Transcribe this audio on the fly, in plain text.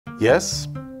Yes,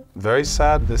 very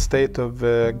sad, the state of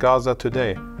Gaza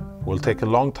today will take a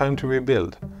long time to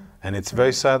rebuild. And it's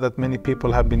very sad that many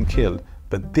people have been killed.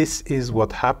 But this is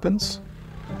what happens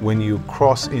when you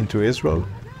cross into Israel,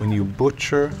 when you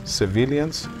butcher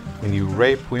civilians, when you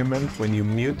rape women, when you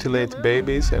mutilate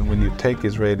babies, and when you take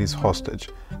Israelis hostage.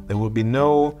 There will be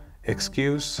no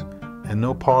excuse and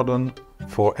no pardon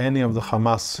for any of the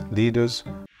Hamas leaders.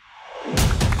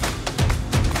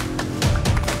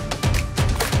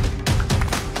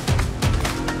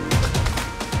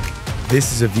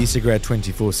 This is a Visegrad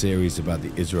 24 series about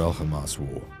the Israel-Hamas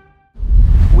War.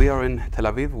 We are in Tel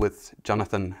Aviv with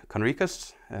Jonathan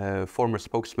Conricus, former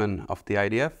spokesman of the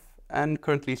IDF and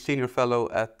currently senior fellow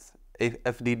at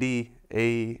FDD,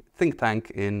 a think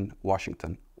tank in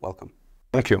Washington. Welcome.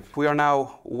 Thank you. We are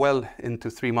now well into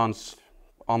 3 months,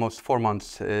 almost 4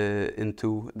 months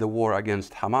into the war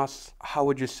against Hamas. How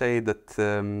would you say that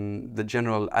the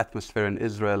general atmosphere in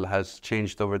Israel has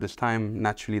changed over this time?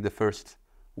 Naturally, the first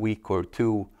week or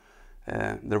two,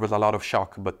 there was a lot of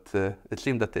shock, but it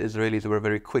seemed that the Israelis were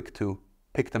very quick to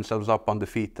pick themselves up on the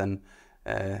feet and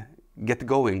get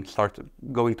going, start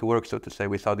going to work, so to say.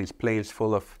 We saw these planes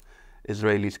full of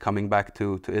Israelis coming back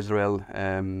to Israel,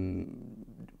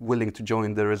 willing to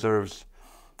join the reserves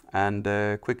and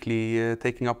quickly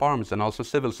taking up arms, and also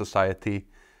civil society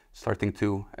starting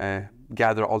to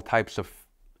gather all types of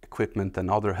equipment and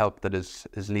other help that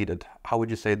is needed. How would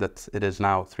you say that it is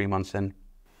now, 3 months in?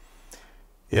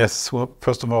 Yes, well,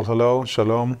 first of all, hello,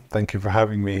 shalom, thank you for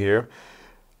having me here.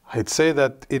 I'd say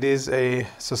that it is a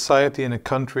society and a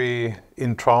country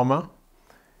in trauma,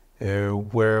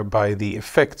 whereby the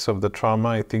effects of the trauma,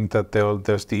 I think that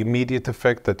there's the immediate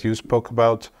effect that you spoke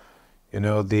about, you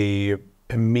know, the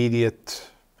immediate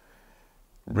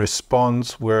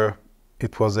response where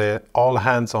it was a all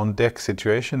hands on deck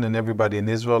situation and everybody in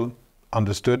Israel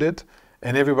understood it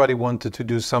and everybody wanted to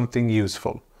do something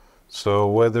useful.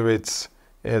 So whether it's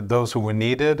those who were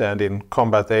needed and in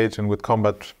combat age and with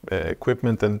combat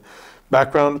equipment and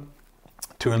background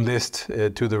to enlist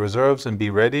to the reserves and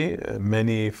be ready.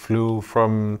 Many flew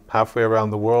from halfway around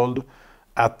the world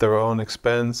at their own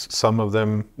expense, some of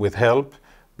them with help,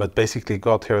 but basically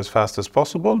got here as fast as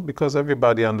possible because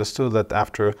everybody understood that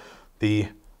after the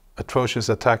atrocious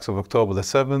attacks of October the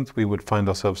 7th, we would find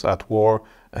ourselves at war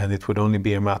and it would only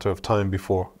be a matter of time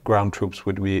before ground troops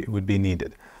would be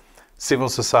needed. Civil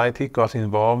society got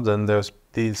involved, and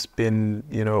there's been,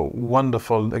 you know,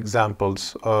 wonderful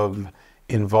examples of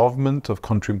involvement, of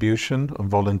contribution, of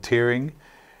volunteering.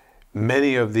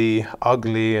 Many of the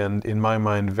ugly and, in my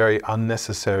mind, very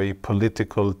unnecessary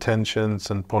political tensions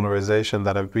and polarization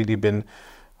that have really been,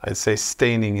 I'd say,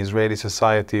 staining Israeli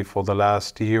society for the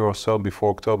last year or so before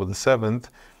October the 7th,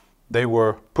 they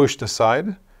were pushed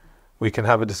aside. We can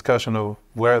have a discussion of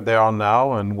where they are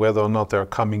now and whether or not they're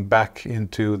coming back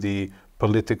into the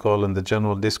political and the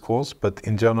general discourse. But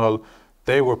in general,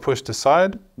 they were pushed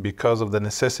aside because of the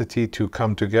necessity to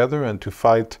come together and to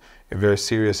fight a very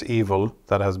serious evil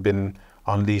that has been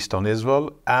unleashed on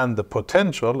Israel and the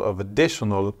potential of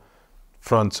additional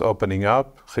fronts opening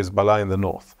up, Hezbollah in the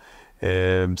north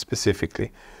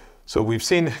specifically. So we've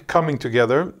seen coming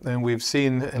together and we've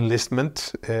seen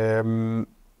enlistment.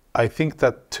 I think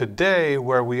that today,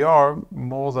 where we are,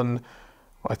 more than,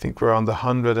 I think we're on the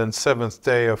 107th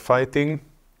day of fighting.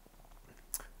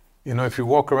 You know, if you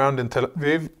walk around in Tel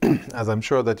Aviv, as I'm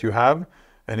sure that you have,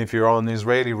 and if you're on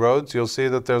Israeli roads, you'll see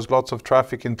that there's lots of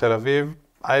traffic in Tel Aviv,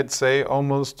 I'd say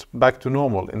almost back to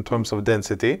normal in terms of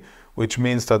density, which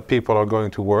means that people are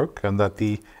going to work and that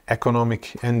the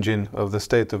economic engine of the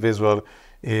state of Israel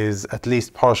is at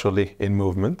least partially in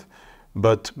movement.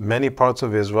 But many parts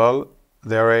of Israel,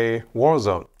 they're a war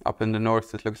zone. Up in the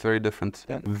north, it looks very different.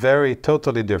 Yeah. Very,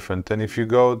 totally different. And if you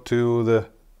go to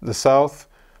the south,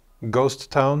 ghost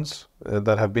towns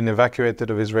that have been evacuated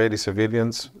of Israeli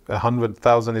civilians,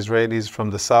 100,000 Israelis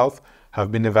from the south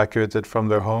have been evacuated from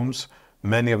their homes.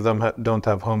 Many of them don't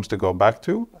have homes to go back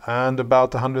to, and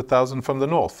about 100,000 from the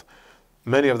north.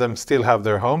 Many of them still have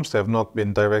their homes. They have not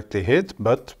been directly hit,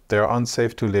 but they're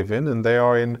unsafe to live in, and they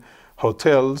are in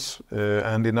hotels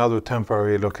and in other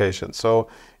temporary locations. So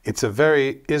it's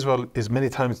Israel is many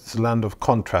times it's a land of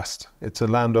contrast. It's a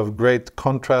land of great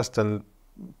contrast and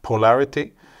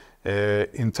polarity.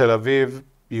 In Tel Aviv,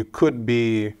 you could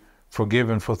be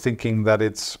forgiven for thinking that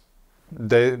it's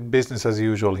business as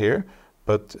usual here,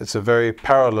 but it's a very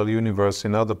parallel universe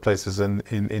in other places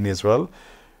in Israel.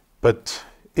 But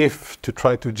if to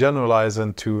try to generalize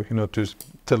and to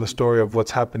tell a story of what's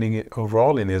happening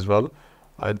overall in Israel,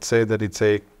 I'd say that it's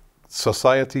a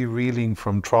society reeling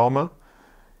from trauma.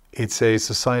 It's a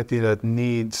society that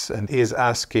needs and is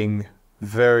asking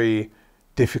very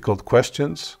difficult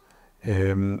questions.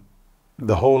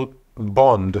 The whole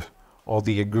bond or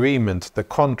the agreement, the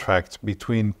contract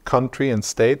between country and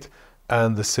state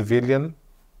and the civilian,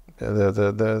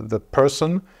 the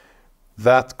person,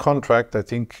 that contract, I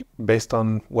think, based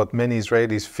on what many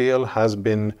Israelis feel, has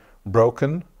been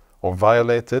broken or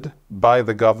violated by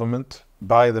the government,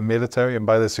 by the military, and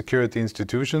by the security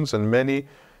institutions. And many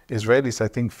Israelis, I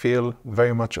think, feel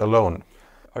very much alone.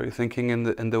 Are you thinking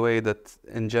in the way that,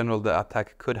 in general, the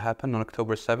attack could happen on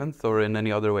October 7th, or in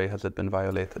any other way has it been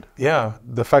violated? Yeah,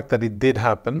 the fact that it did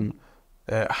happen,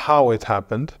 how it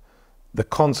happened, the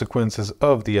consequences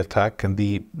of the attack, and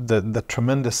the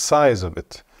tremendous size of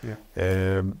it.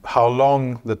 Yeah. How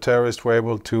long the terrorists were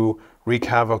able to wreak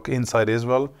havoc inside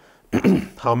Israel,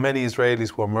 how many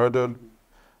Israelis were murdered,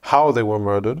 how they were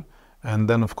murdered, and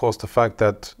then, of course, the fact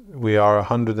that we are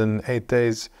 108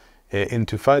 days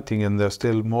into fighting and there's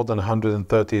still more than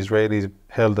 130 Israelis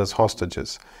held as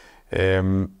hostages.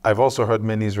 I've also heard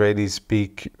many Israelis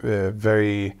speak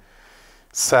very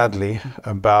sadly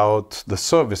about the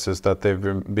services that they've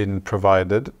been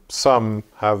provided. Some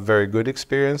have very good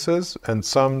experiences and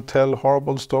some tell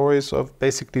horrible stories of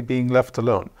basically being left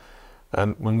alone.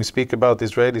 And when we speak about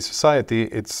Israeli society,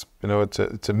 it's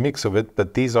a mix of it,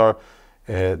 but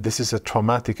this is a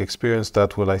traumatic experience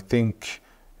that will, I think,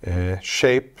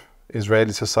 shape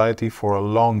Israeli society for a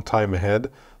long time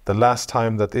ahead. The last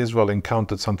time that Israel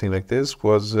encountered something like this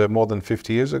was more than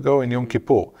 50 years ago in Yom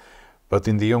Kippur. But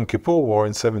in the Yom Kippur War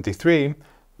in 73,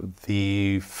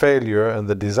 the failure and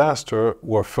the disaster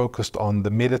were focused on the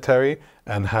military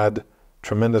and had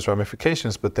tremendous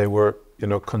ramifications, but they were,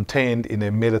 contained in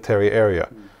a military area.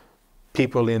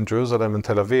 People in Jerusalem and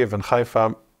Tel Aviv and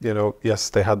Haifa, yes,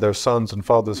 they had their sons and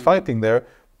fathers fighting there,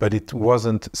 but it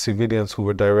wasn't civilians who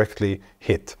were directly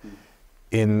hit.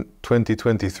 In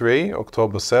 2023,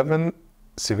 October 7,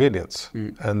 civilians.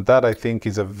 And that, I think,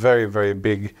 is a very, very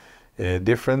big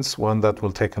difference, one that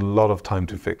will take a lot of time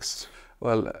to fix.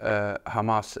 Well,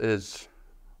 Hamas is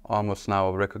almost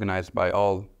now recognized by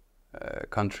all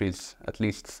countries, at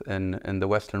least in the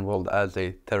Western world, as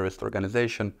a terrorist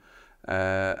organization.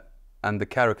 And the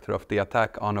character of the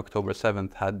attack on October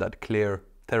 7th had that clear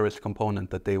terrorist component,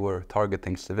 that they were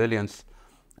targeting civilians,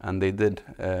 and they did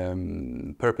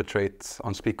perpetrate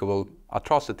unspeakable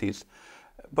atrocities.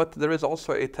 But there is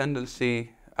also a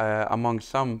tendency among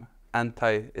some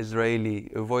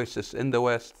anti-Israeli voices in the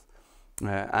West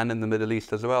and in the Middle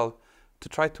East as well, to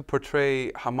try to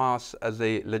portray Hamas as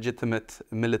a legitimate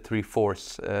military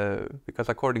force, because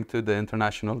according to the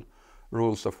international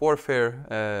rules of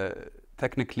warfare,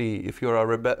 technically, if you're a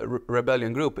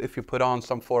rebellion group, if you put on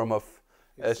some form of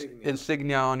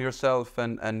insignia on yourself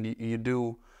and you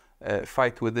do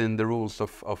fight within the rules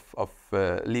of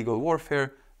legal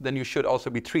warfare, then you should also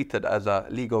be treated as a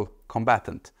legal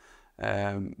combatant.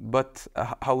 But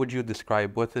how would you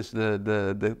describe, what is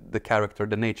the character,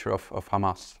 the nature of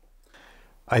Hamas?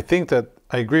 I think that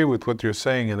I agree with what you're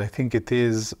saying, and I think it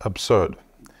is absurd.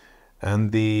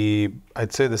 And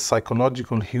I'd say the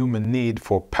psychological human need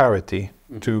for parity,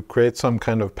 to create some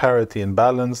kind of parity and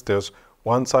balance. There's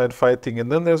one side fighting,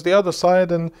 and then there's the other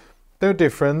side, and they're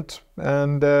different,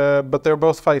 and but they're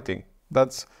both fighting.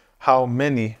 That's how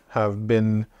many have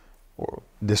been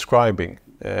describing,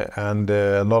 and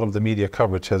a lot of the media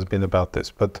coverage has been about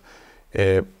this. But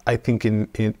I think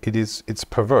it's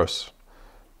perverse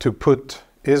to put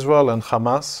Israel and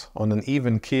Hamas on an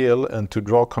even keel and to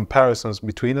draw comparisons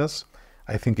between us.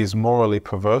 I think is morally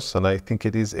perverse, and I think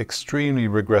it is extremely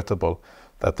regrettable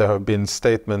that there have been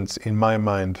statements, in my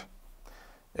mind,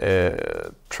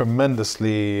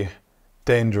 tremendously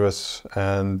dangerous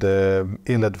and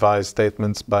ill-advised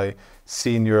statements by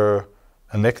senior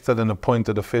elected and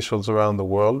appointed officials around the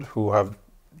world who have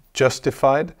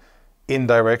justified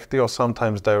indirectly or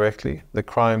sometimes directly the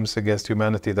crimes against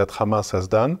humanity that Hamas has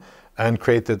done, and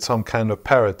created some kind of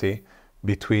parity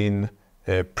between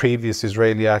previous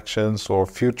Israeli actions or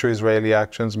future Israeli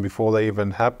actions before they even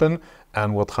happen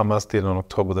and what Hamas did on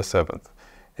October the 7th.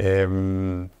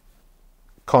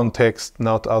 Context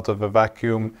not out of a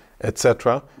vacuum,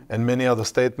 etc. And many other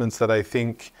statements that I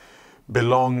think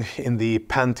belong in the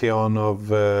pantheon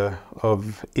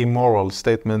of immoral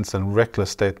statements and reckless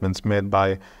statements made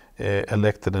by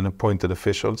elected and appointed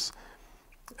officials.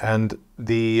 And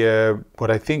what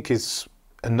I think is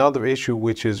another issue,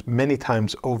 which is many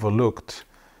times overlooked,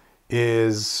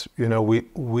 is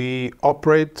we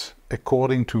operate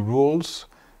according to rules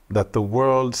that the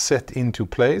world set into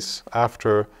place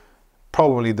after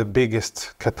probably the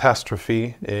biggest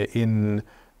catastrophe in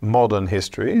modern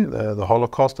history, the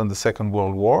Holocaust and the Second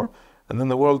World War. And then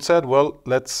the world said, well,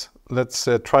 let's let's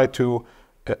try to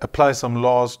apply some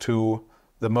laws to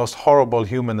the most horrible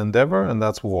human endeavor, and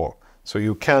that's war. So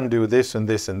you can do this and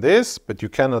this and this, but you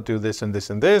cannot do this and this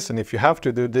and this. And if you have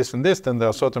to do this and this, then there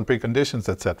are certain preconditions,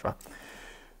 etc.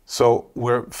 So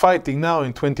we're fighting now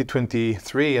in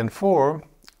 2023 and 4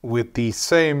 with the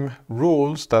same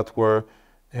rules that were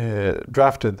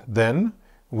drafted then,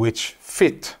 which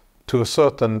fit to a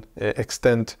certain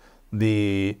extent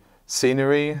the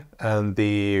scenery and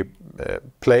the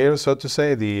players, so to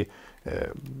say, the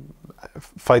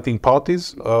fighting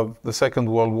parties of the Second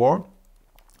World War.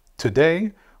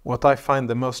 Today, what I find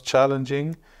the most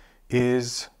challenging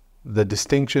is the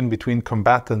distinction between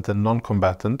combatant and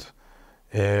non-combatant.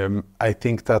 I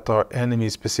think that our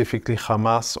enemies, specifically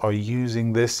Hamas, are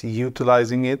using this,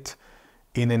 utilizing it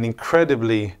in an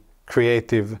incredibly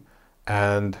creative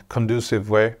and conducive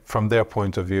way from their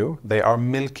point of view. They are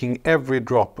milking every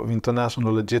drop of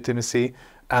international legitimacy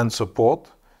and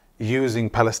support, using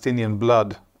Palestinian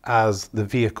blood as the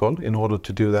vehicle in order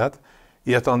to do that.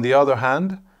 Yet on the other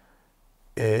hand,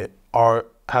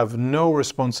 have no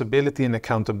responsibility and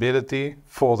accountability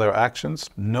for their actions.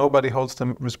 Nobody holds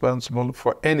them responsible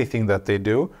for anything that they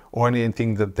do or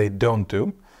anything that they don't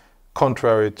do,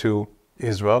 contrary to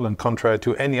Israel and contrary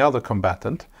to any other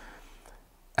combatant.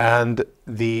 And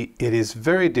it is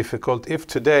very difficult if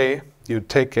today you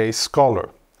take a scholar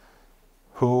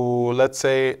who, let's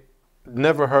say,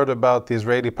 never heard about the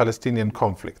Israeli-Palestinian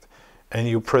conflict, and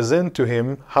you present to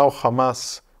him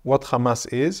what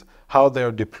Hamas is, how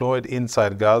they're deployed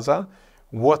inside Gaza,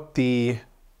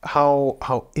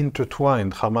 how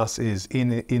intertwined Hamas is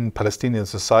in Palestinian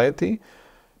society,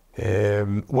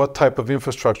 what type of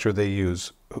infrastructure they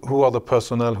use, who are the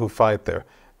personnel who fight there,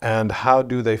 and how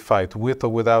do they fight, with or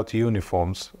without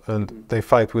uniforms. And they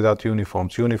fight without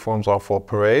uniforms. Uniforms are for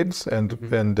parades and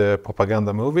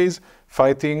propaganda movies,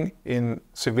 fighting in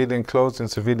civilian clothes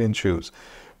and civilian shoes.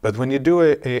 But when you do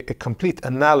a complete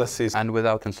analysis... And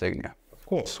without insignia. Of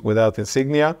course, without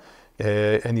insignia.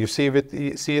 And you see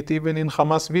it even in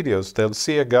Hamas videos. They'll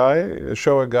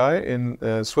show a guy in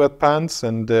sweatpants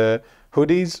and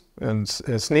hoodies and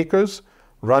sneakers,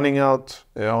 running out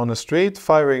on a street,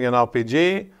 firing an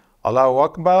RPG, Allahu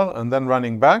Akbar, and then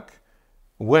running back.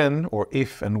 When, or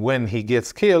if and when he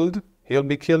gets killed, he'll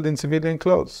be killed in civilian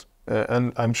clothes.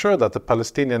 And I'm sure that the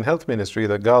Palestinian Health Ministry,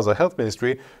 the Gaza Health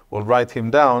Ministry, will write him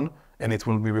down, and it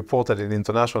will be reported in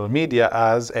international media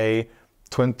as a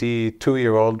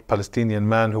 22-year-old Palestinian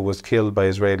man who was killed by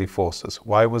Israeli forces.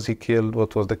 Why was he killed?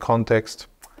 What was the context?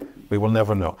 We will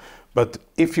never know. But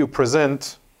if you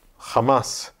present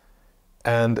Hamas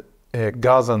and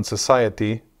Gazan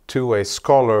society to a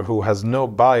scholar who has no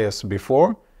bias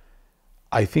before,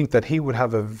 I think that he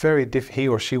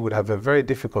or she would have a very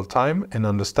difficult time in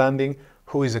understanding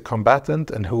who is a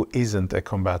combatant and who isn't a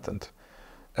combatant.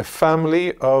 A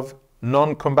family of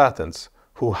non-combatants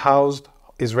who housed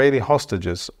Israeli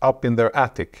hostages up in their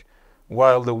attic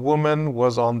while the woman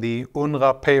was on the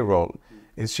UNRWA payroll.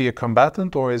 Is she a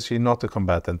combatant or is she not a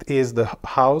combatant? Is the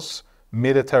house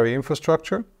military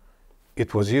infrastructure?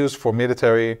 It was used for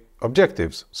military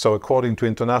objectives. So according to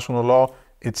international law,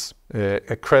 it's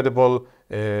a credible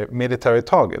military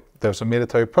target. There's a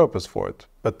military purpose for it.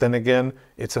 But then again,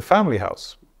 it's a family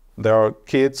house. There are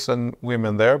kids and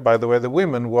women there. By the way, the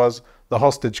woman was the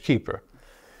hostage keeper.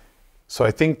 So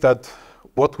I think that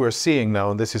what we're seeing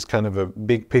now, and this is kind of a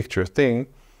big picture thing,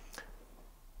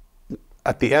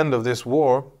 at the end of this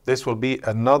war, this will be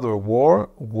another war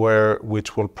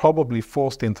which will probably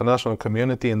force the international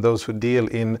community and those who deal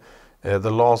in the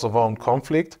laws of armed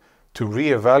conflict to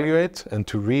reevaluate and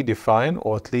to redefine,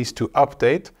 or at least to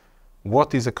update,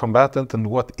 what is a combatant and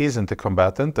what isn't a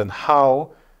combatant, and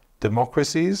how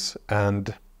democracies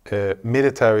and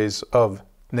militaries of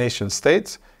nation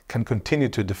states can continue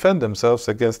to defend themselves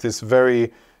against this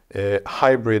very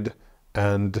hybrid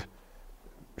and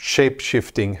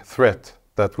shape-shifting threat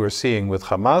that we're seeing with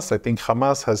Hamas. I think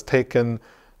Hamas has taken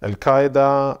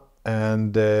Al-Qaeda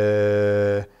and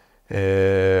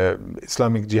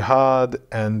Islamic Jihad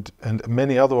and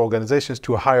many other organizations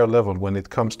to a higher level when it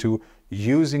comes to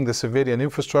using the civilian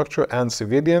infrastructure and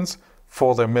civilians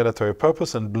for their military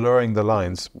purpose and blurring the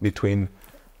lines between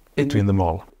them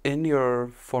all. In your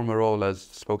former role as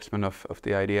spokesman of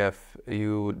the IDF,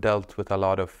 you dealt with a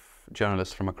lot of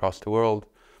journalists from across the world.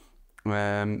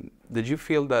 Did you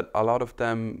feel that a lot of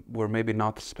them were maybe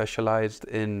not specialized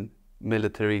in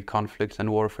military conflicts and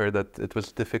warfare, that it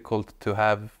was difficult to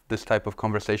have this type of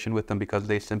conversation with them because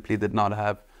they simply did not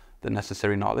have the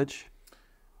necessary knowledge?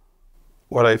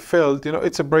 what I felt,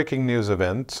 it's a breaking news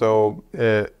event, so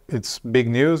it's big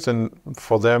news, and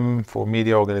for them, for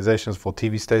media organizations, for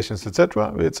TV stations,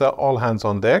 etc., it's all hands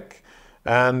on deck,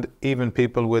 and even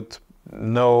people with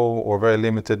no or very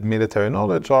limited military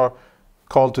knowledge are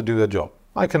called to do their job.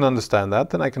 I can understand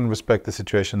that, and I can respect the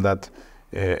situation that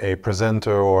a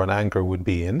presenter or an anchor would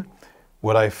be in.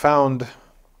 What I found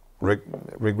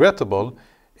regrettable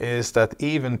is that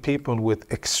even people with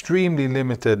extremely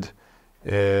limited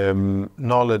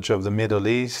knowledge of the Middle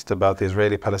East, about the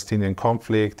Israeli-Palestinian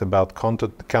conflict, about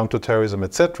counterterrorism,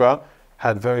 etc.,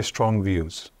 had very strong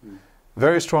views.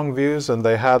 Very strong views, and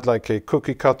they had like a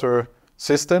cookie-cutter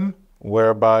system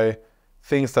whereby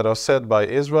things that are said by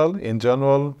Israel in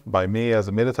general, by me as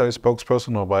a military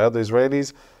spokesperson or by other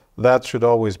Israelis, that should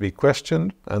always be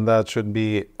questioned, and that should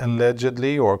be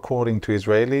allegedly or according to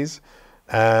Israelis,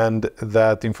 and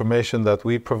that information that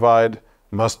we provide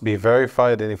must be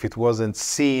verified, and if it wasn't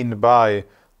seen by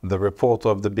the reporter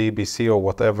of the BBC or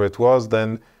whatever it was,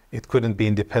 then it couldn't be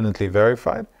independently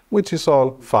verified, which is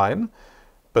all fine.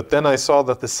 But then I saw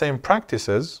that the same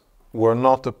practices were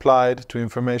not applied to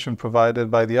information provided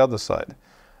by the other side.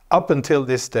 Up until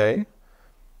this day,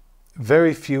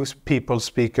 very few people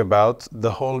speak about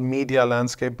the whole media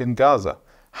landscape in Gaza.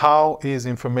 How is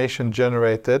information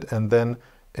generated and then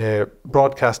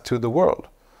broadcast to the world?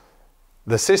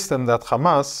 The system that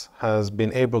Hamas has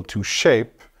been able to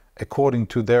shape according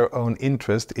to their own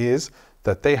interest is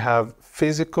that they have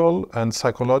physical and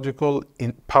psychological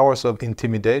powers of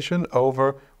intimidation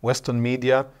over Western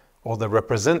media or the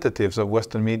representatives of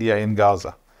Western media in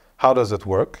Gaza. How does it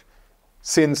work?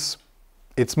 Since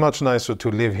it's much nicer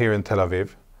to live here in Tel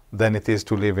Aviv than it is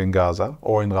to live in Gaza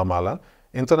or in Ramallah,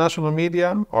 international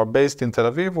media are based in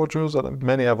Tel Aviv or Jerusalem.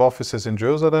 Many have offices in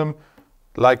Jerusalem,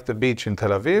 like the beach in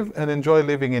Tel Aviv, and enjoy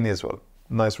living in Israel.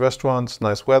 Nice restaurants,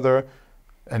 nice weather,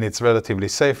 and it's relatively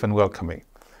safe and welcoming.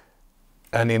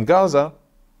 And in Gaza,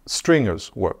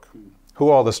 stringers work. Who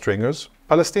are the stringers?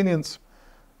 Palestinians.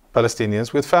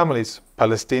 Palestinians with families.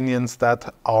 Palestinians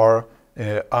that are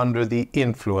under the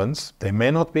influence. They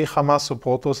may not be Hamas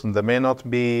supporters and they may not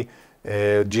be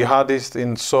jihadists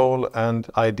in soul and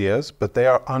ideas, but they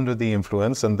are under the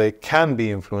influence and they can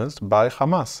be influenced by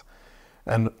Hamas.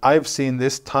 And I've seen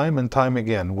this time and time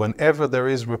again. Whenever there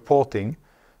is reporting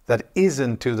that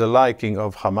isn't to the liking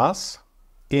of Hamas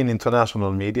in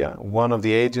international media, one of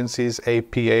the agencies,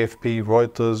 AP, AFP,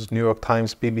 Reuters, New York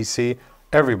Times, BBC,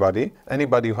 everybody,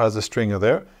 anybody who has a stringer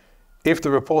there, if the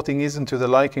reporting isn't to the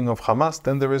liking of Hamas,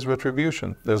 then there is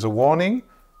retribution. There's a warning.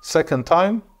 Second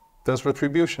time, there's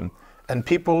retribution. And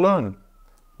people learn.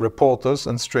 Reporters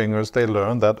and stringers, they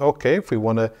learn that, okay, if we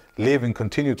want to live and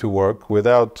continue to work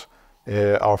without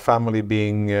our family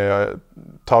being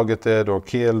targeted or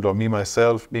killed, or me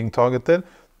myself being targeted,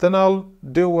 then I'll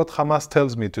do what Hamas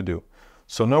tells me to do.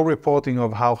 So no reporting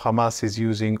of how Hamas is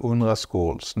using UNRWA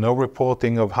schools, no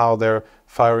reporting of how they're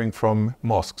firing from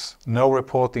mosques, no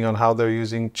reporting on how they're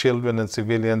using children and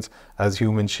civilians as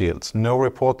human shields, no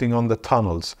reporting on the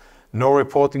tunnels, no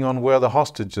reporting on where the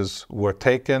hostages were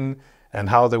taken and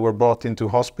how they were brought into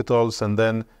hospitals and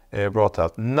then brought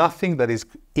out. Nothing that is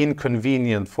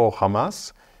inconvenient for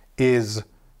Hamas is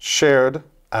shared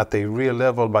at a real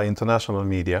level by international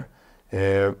media,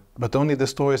 but only the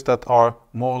stories that are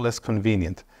more or less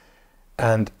convenient.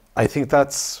 And I think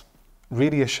that's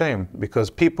really a shame, because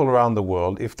people around the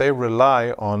world, if they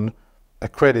rely on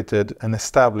accredited and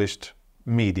established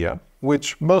media,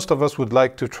 which most of us would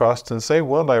like to trust and say,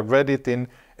 well, I read it in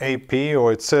AP,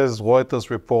 or it says Reuters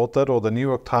reported, or the New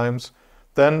York Times,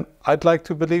 then I'd like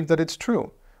to believe that it's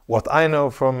true. What I know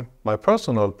from my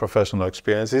personal professional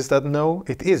experience is that no,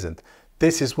 it isn't.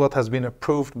 This is what has been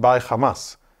approved by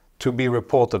Hamas to be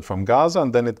reported from Gaza,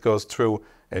 and then it goes through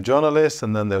a journalist,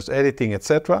 and then there's editing,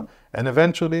 etc. And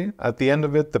eventually, at the end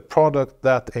of it, the product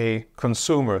that a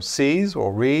consumer sees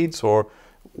or reads or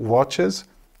watches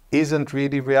isn't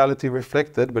really reality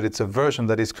reflected, but it's a version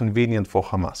that is convenient for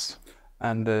Hamas.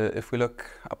 And if we look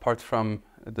apart from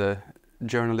the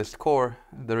journalist core,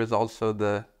 there is also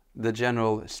the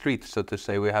general street, so to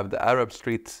say. We have the Arab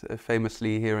street,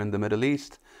 famously here in the Middle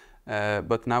East,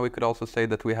 but now we could also say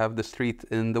that we have the street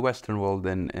in the Western world,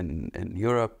 in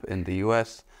Europe, in the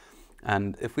US.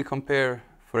 And if we compare,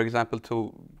 for example,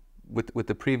 with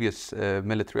the previous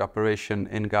military operation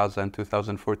in Gaza in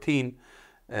 2014,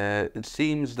 it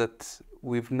seems that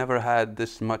we've never had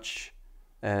this much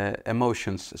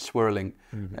emotions swirling.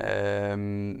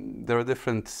 There are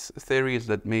different theories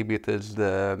that maybe it is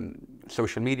the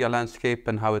social media landscape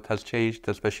and how it has changed,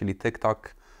 especially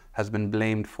TikTok has been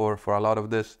blamed for a lot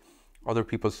of this. Other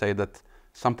people say that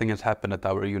something has happened at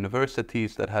our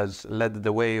universities that has led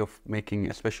the way of making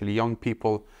especially young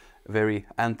people very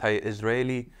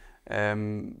anti-Israeli.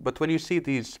 But when you see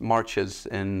these marches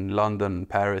in London,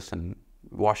 Paris, and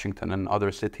Washington and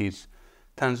other cities,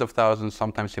 tens of thousands,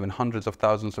 sometimes even hundreds of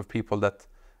thousands of people that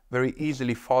very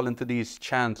easily fall into these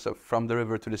chants of from the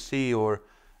river to the sea, or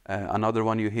another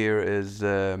one you hear is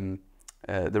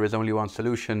there is only one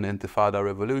solution, Intifada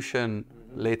revolution.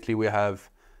 Lately we have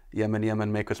Yemen, Yemen,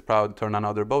 make us proud, turn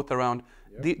another boat around.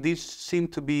 Yep. These seem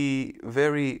to be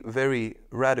very, very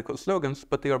radical slogans,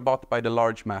 but they are bought by the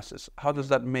large masses. How does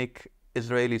that make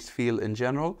Israelis feel in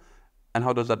general? And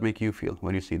how does that make you feel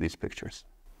when you see these pictures?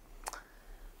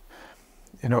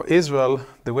 You know, Israel,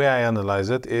 the way I analyze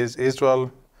it is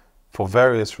Israel, for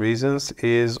various reasons,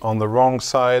 is on the wrong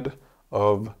side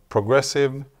of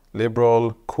progressive,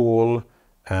 liberal, cool,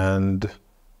 and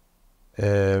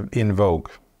in vogue.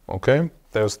 Okay?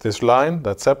 There's this line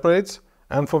that separates,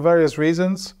 and for various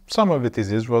reasons, some of it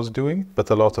is Israel's doing, but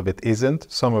a lot of it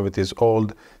isn't. Some of it is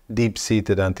old,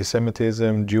 deep-seated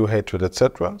anti-Semitism, Jew hatred,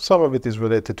 etc. Some of it is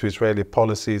related to Israeli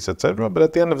policies, etc. But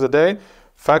at the end of the day,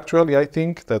 factually, I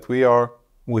think that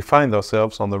we find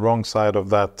ourselves on the wrong side of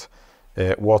that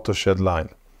watershed line.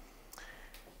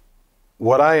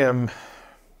 What I am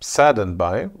saddened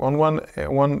by, on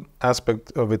one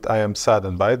aspect of it, I am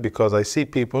saddened by it because I see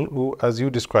people who, as you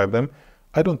describe them,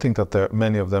 I don't think that there are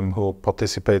many of them who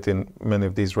participate in many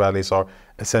of these rallies are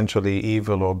essentially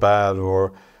evil or bad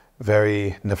or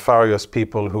very nefarious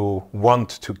people who want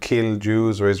to kill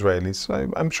Jews or Israelis.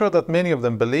 I'm sure that many of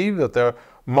them believe that they're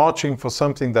marching for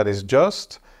something that is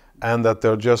just and that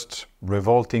they're just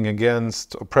revolting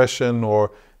against oppression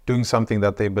or doing something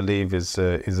that they believe is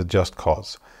a just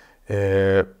cause.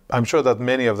 I'm sure that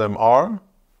many of them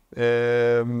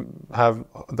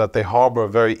that they harbor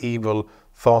very evil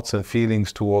thoughts and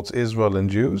feelings towards Israel and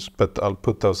Jews, but I'll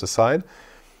put those aside.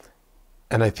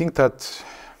 And I think that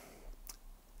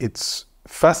it's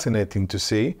fascinating to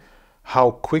see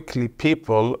how quickly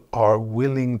people are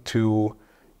willing to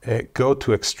go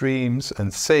to extremes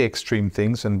and say extreme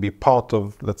things and be part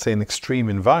of, let's say, an extreme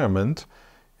environment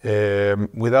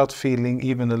without feeling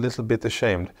even a little bit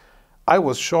ashamed. I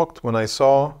was shocked when I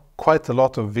saw quite a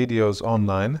lot of videos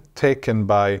online taken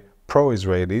by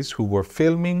pro-Israelis who were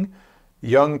filming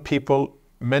young people,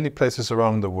 many places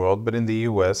around the world, but in the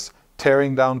US,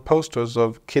 tearing down posters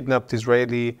of kidnapped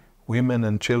Israeli women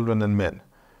and children and men.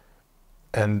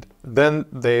 And then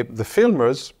the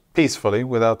filmers, peacefully,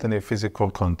 without any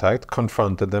physical contact,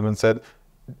 confronted them and said,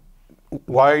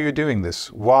 why are you doing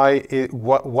this? What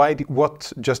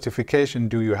justification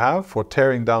do you have for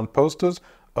tearing down posters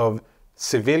of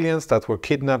civilians that were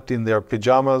kidnapped in their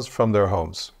pajamas from their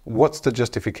homes? What's the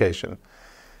justification?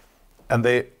 And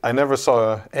I never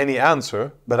saw any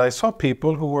answer, but I saw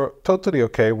people who were totally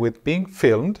okay with being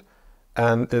filmed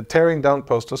and tearing down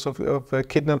posters of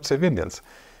kidnapped civilians.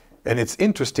 And it's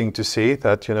interesting to see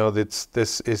that, you know,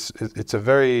 it's a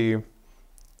very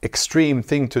extreme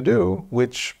thing to do,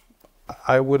 which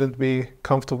I wouldn't be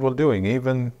comfortable doing.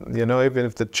 Even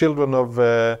if the children of,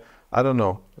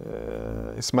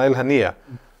 Ismail Haniyeh,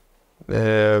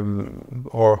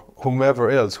 or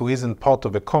whomever else who isn't part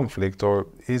of a conflict or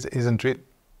isn't,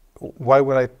 why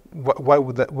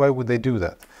would they do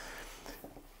that?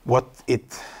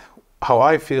 How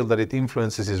I feel that it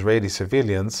influences Israeli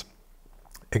civilians,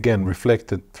 again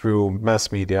reflected through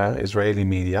mass media, Israeli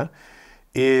media,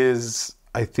 is,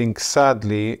 I think,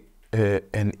 sadly,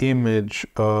 an image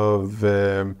of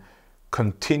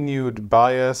continued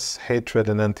bias, hatred,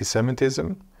 and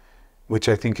anti-Semitism, which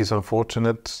I think is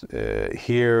unfortunate.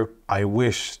 Here, I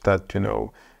wish that,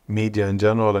 media in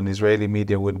general and Israeli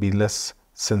media would be less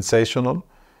sensational.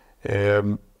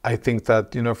 I think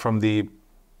that, from the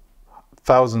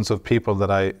thousands of people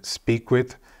that I speak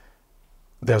with,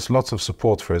 there's lots of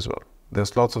support for Israel.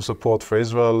 There's lots of support for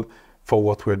Israel, for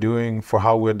what we're doing, for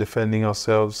how we're defending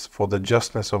ourselves, for the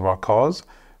justness of our cause.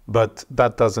 But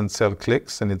that doesn't sell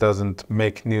clicks and it doesn't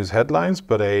make news headlines,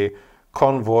 but a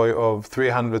convoy of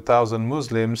 300,000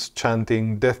 Muslims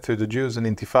chanting death to the Jews and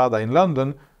Intifada in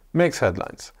London makes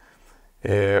headlines.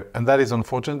 And that is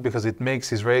unfortunate because it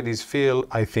makes Israelis feel,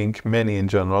 I think, many in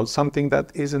general, something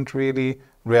that isn't really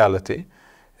reality.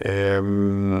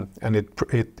 And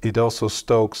it also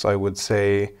stokes, I would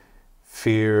say,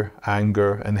 fear,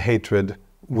 anger, and hatred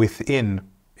within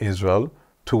Israel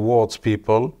towards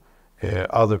people,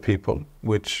 other people,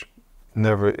 which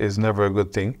is never a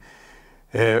good thing.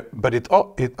 But it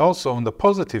also, on the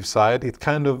positive side, it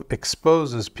kind of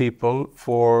exposes people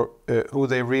for who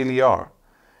they really are.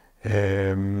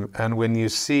 And when you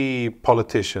see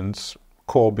politicians,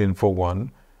 Corbyn for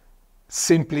one,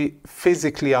 simply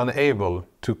physically unable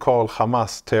to call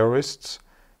Hamas terrorists,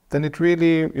 then it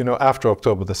really, after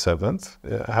October the 7th,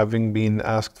 having been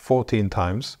asked 14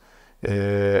 times,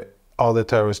 are they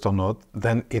terrorists or not,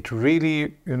 then it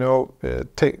really,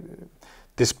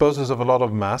 disposes of a lot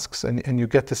of masks, and you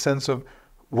get the sense of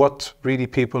what really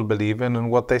people believe in and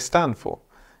what they stand for.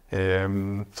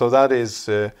 So that is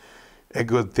a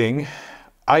good thing.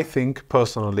 I think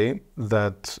personally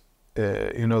that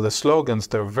the slogans,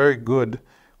 they're very good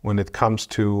when it comes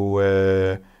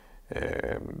to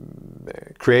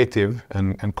creative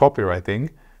and copywriting,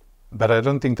 but I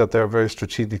don't think that they're very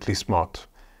strategically smart.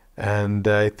 And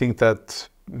I think that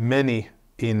many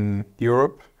in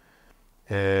Europe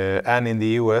and in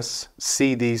the US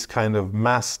see these kind of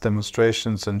mass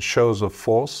demonstrations and shows of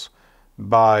force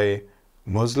by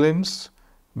Muslims,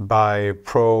 by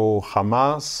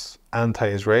pro-Hamas,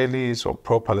 anti-Israelis or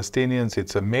pro-Palestinians.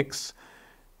 It's a mix,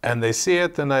 and they see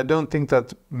it, and I don't think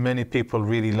that many people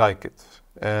really like it,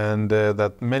 and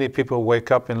that many people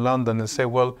wake up in London and say,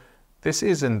 well, this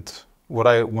isn't what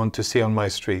I want to see on my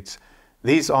streets.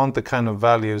 These aren't the kind of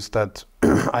values that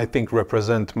I think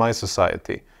represent my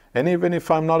society. And even if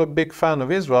I'm not a big fan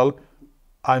of Israel,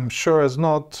 I'm sure as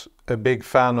not a big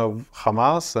fan of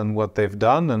Hamas and what they've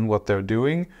done and what they're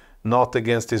doing, not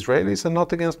against Israelis and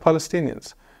not against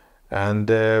Palestinians. And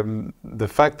the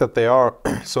fact that they are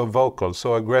so vocal,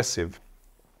 so aggressive,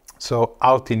 so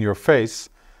out in your face,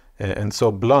 and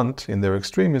so blunt in their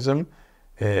extremism,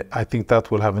 I think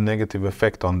that will have a negative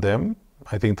effect on them.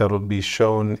 I think that will be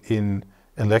shown in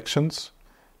elections,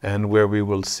 and where we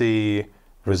will see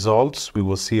results, we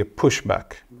will see a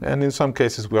pushback. And in some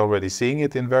cases, we're already seeing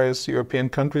it in various European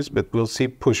countries, but we'll see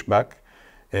pushback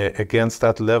against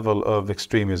that level of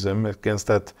extremism, against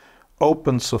that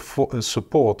open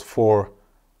support for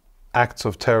acts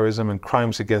of terrorism and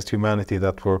crimes against humanity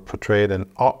that were portrayed and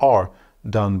are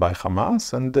done by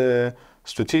Hamas. And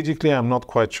strategically, I'm not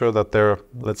quite sure that their,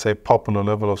 let's say, popular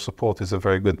level of support is a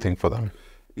very good thing for them.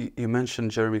 You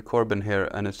mentioned Jeremy Corbyn here,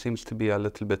 and it seems to be a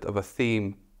little bit of a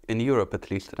theme in Europe,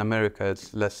 at least. In America,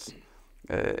 it's less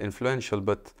influential,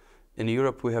 but in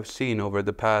Europe, we have seen over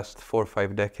the past 4 or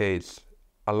 5 decades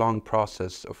a long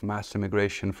process of mass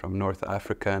immigration from North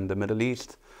Africa and the Middle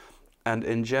East. And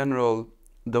in general,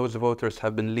 those voters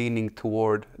have been leaning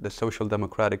toward the Social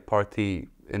Democratic Party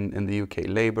in the UK,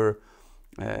 Labour.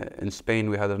 In Spain,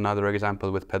 we had another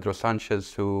example with Pedro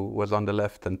Sanchez, who was on the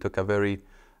left and took a very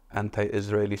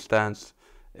anti-Israeli stance.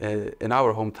 In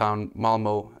our hometown,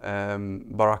 Malmo,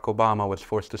 Barack Obama was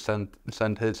forced to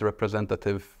send his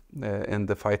representative in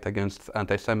the fight against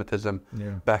anti-Semitism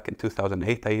back in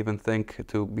 2008, I even think,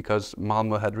 because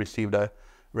Malmo had received a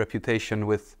reputation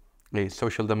with a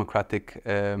social democratic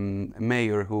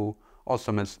mayor who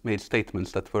also made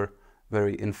statements that were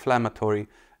very inflammatory.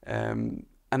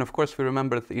 And of course, we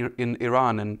remember in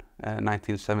Iran in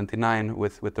 1979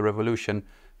 with the revolution,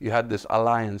 you had this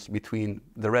alliance between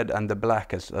the red and the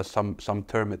black, as some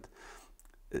term it.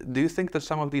 Do you think that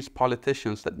some of these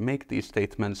politicians that make these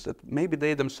statements, that maybe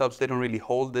they themselves, they don't really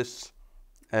hold this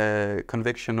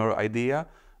conviction or idea,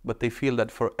 but they feel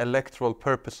that for electoral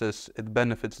purposes, it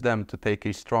benefits them to take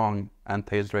a strong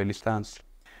anti-Israeli stance?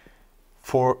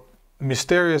 For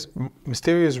mysterious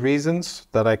reasons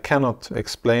that I cannot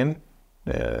explain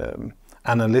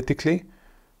analytically,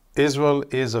 Israel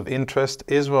is of interest.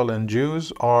 Israel and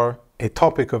Jews are a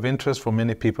topic of interest for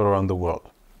many people around the world.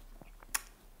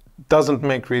 Doesn't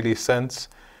make really sense,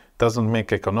 doesn't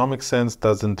make economic sense,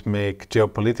 doesn't make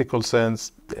geopolitical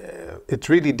sense. It's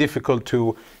really difficult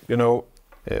to,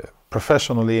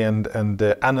 professionally and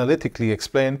analytically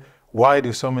explain why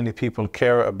do so many people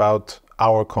care about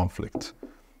our conflict.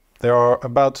 There are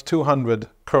about 200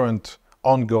 current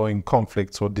ongoing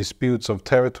conflicts or disputes of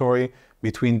territory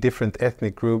between different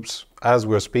ethnic groups as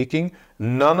we're speaking.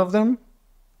 None of them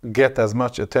get as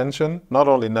much attention, not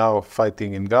only now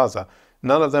fighting in Gaza,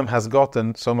 none of them has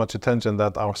gotten so much attention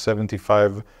that our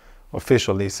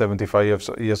officially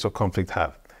 75 years of conflict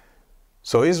have.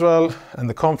 So Israel and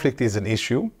the conflict is an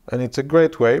issue, and it's a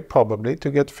great way probably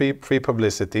to get free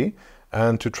publicity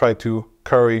and to try to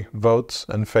curry votes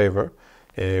and favor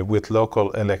with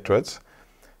local electorates.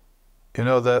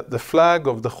 The flag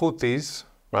of the Houthis,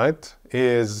 right,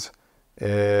 is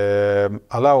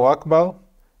Allahu Akbar,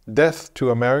 death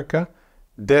to America,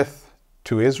 death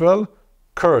to Israel,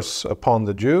 curse upon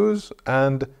the Jews,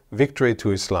 and victory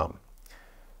to Islam.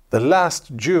 The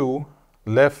last Jew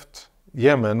left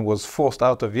Yemen was forced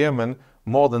out of Yemen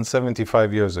more than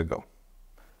 75 years ago.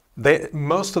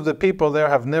 Most of the people there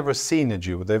have never seen a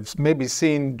Jew. They've maybe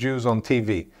seen Jews on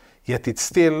TV, yet it's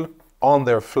still on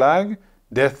their flag,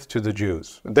 death to the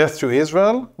Jews. Death to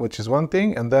Israel, which is one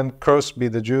thing, and then cursed be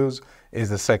the Jews is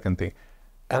the second thing.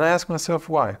 And I ask myself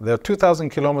why. They're 2,000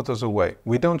 kilometers away.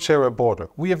 We don't share a border.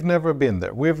 We have never been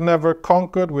there. We've never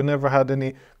conquered. We never had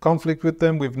any conflict with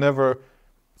them. We've never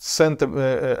sent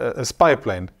a spy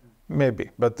plane,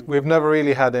 maybe. But we've never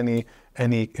really had any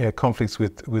conflicts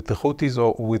with the Houthis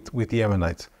or with the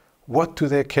Yemenites. What do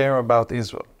they care about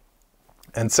Israel?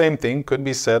 And same thing could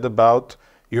be said about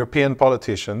European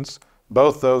politicians,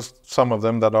 both those, some of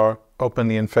them that are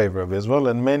openly in favor of Israel,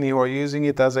 and many who are using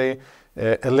it as a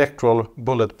electoral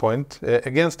bullet point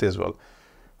against Israel.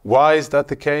 Why is that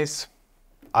the case?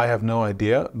 I have no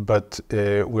idea, but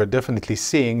we're definitely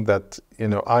seeing that,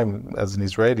 I'm, as an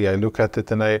Israeli, I look at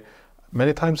it and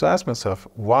many times I ask myself,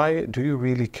 why do you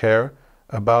really care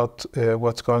about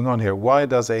what's going on here? Why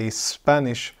does a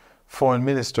Spanish foreign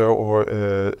minister or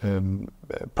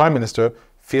prime minister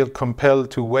feel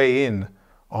compelled to weigh in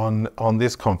on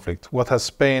this conflict? What has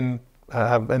Spain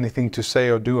have anything to say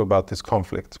or do about this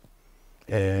conflict?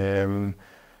 And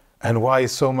why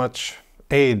is so much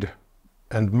aid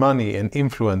and money and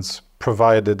influence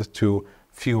provided to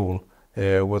fuel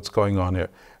what's going on here?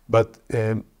 But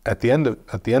at the end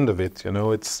of it,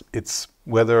 it's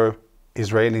whether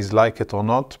Israelis like it or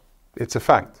not, it's a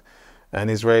fact. And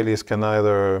Israelis can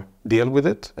either deal with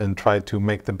it and try to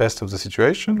make the best of the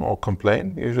situation or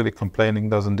complain. Usually complaining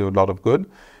doesn't do a lot of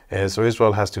good. So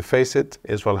Israel has to face it.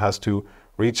 Israel has to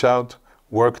reach out,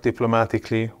 work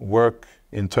diplomatically, work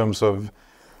in terms of,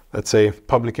 let's say,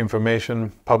 public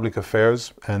information, public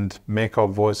affairs, and make our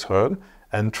voice heard,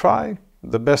 and try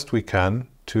the best we can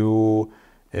to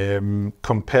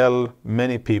compel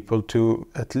many people to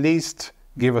at least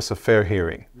give us a fair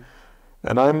hearing.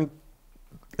 And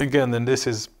again, this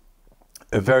is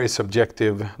a very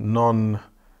subjective,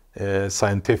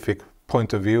 non-scientific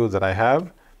point of view that I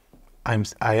have.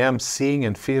 I am seeing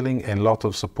and feeling a lot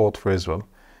of support for Israel.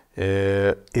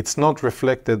 It's not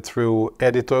reflected through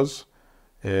editors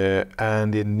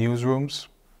and in newsrooms.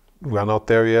 We are not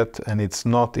there yet, and it's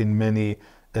not in many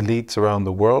elites around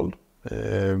the world.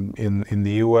 In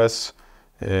the US,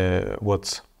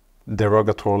 what's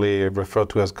derogatorily referred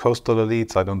to as coastal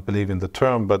elites, I don't believe in the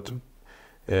term, but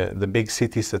the big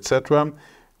cities, etc.,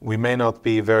 we may not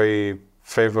be very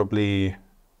favorably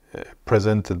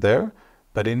presented there.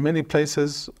 But in many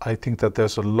places, I think that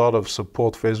there's a lot of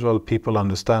support for Israel. People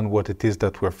understand what it is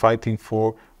that we're fighting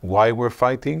for, why we're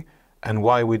fighting, and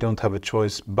why we don't have a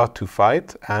choice but to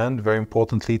fight, and very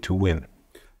importantly, to win.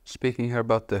 Speaking here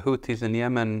about the Houthis in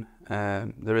Yemen,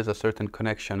 there is a certain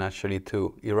connection actually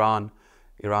to Iran.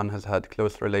 Iran has had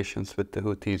close relations with the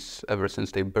Houthis ever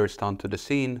since they burst onto the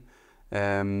scene.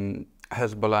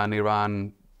 Hezbollah and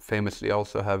Iran famously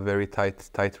also have very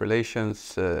tight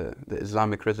relations. The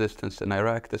Islamic resistance in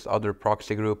Iraq, this other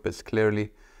proxy group, is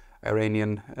clearly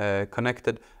Iranian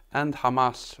connected. And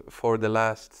Hamas, for the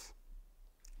last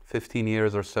 15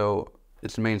 years or so,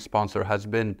 its main sponsor has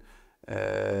been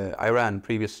Iran.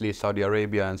 Previously, Saudi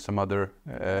Arabia and some other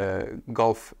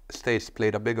Gulf states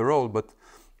played a bigger role, but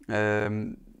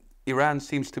Iran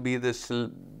seems to be this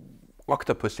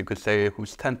octopus, you could say,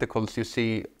 whose tentacles you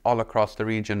see all across the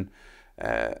region.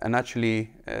 And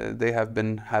actually, they have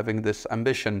been having this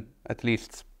ambition, at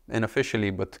least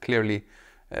unofficially, but clearly,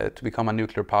 to become a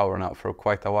nuclear power now for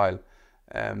quite a while.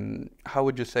 How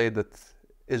would you say that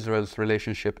Israel's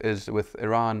relationship is with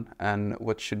Iran, and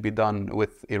what should be done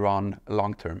with Iran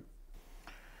long term?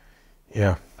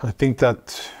 Yeah, I think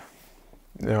that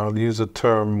I'll use a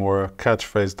term or a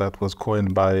catchphrase that was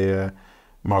coined by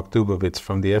Mark Dubovitz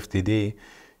from the FDD.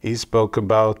 He spoke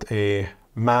about a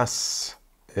mass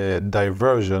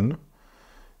diversion.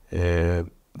 The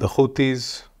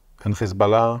Houthis and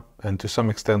Hezbollah, and to some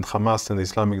extent Hamas and the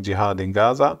Islamic Jihad in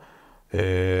Gaza,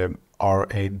 are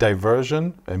a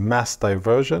diversion, a mass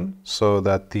diversion, so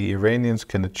that the Iranians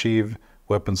can achieve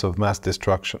weapons of mass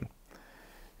destruction.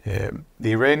 The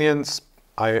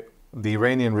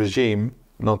Iranian regime,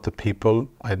 not the people,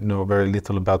 I know very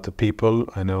little about the people,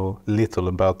 I know little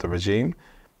about the regime.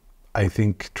 I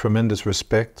think tremendous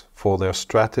respect for their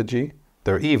strategy.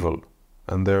 They're evil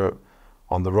and they're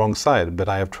on the wrong side, but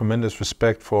I have tremendous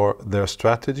respect for their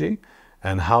strategy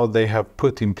and how they have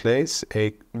put in place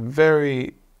a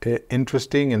very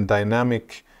interesting and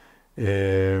dynamic,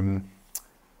 shall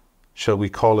we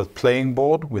call it, playing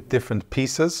board with different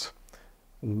pieces,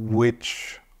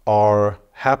 which are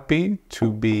happy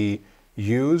to be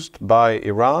used by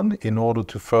Iran in order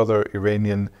to further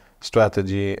Iranian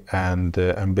strategy and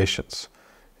ambitions.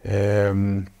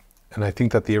 And I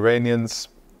think that the Iranians,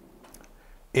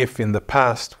 if in the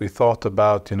past we thought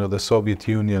about the Soviet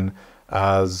Union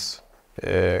as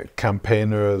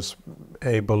campaigners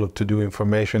able to do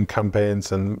information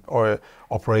campaigns and or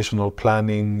operational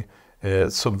planning,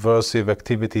 subversive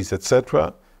activities,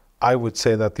 etc. I would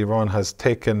say that Iran has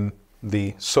taken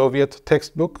the Soviet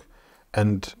textbook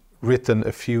and written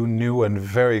a few new and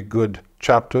very good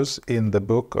chapters in the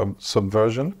book of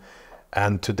subversion.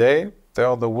 And today they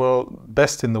are the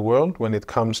best in the world when it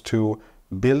comes to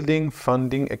building,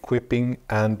 funding, equipping,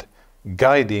 and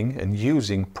guiding and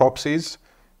using proxies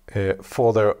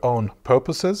for their own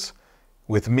purposes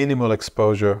with minimal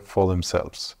exposure for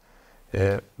themselves.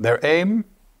 Their aim,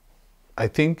 I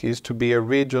think, is to be a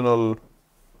regional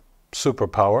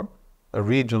superpower, a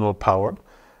regional power,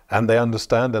 and they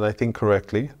understand, and I think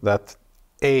correctly, that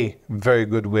a very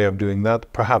good way of doing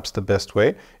that, perhaps the best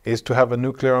way, is to have a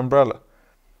nuclear umbrella.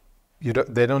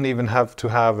 They don't even have to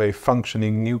have a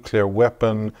functioning nuclear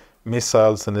weapon,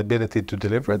 missiles, and ability to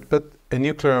deliver it, but a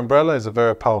nuclear umbrella is a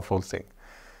very powerful thing.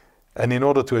 And in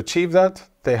order to achieve that,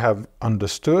 they have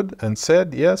understood and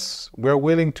said, yes, we're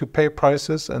willing to pay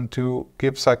prices and to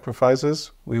give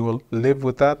sacrifices. We will live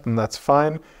with that, and that's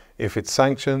fine. If it's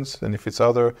sanctions and if it's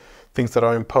other things that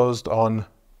are imposed on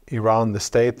Iran, the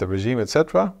state, the regime,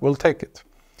 etc., we'll take it.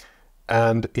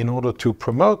 And in order to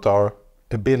promote our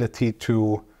ability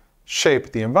to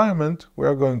shape the environment,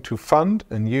 we're going to fund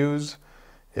and use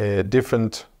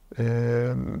different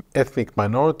ethnic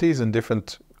minorities and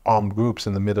different armed groups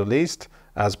in the Middle East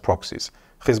as proxies.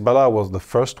 Hezbollah was the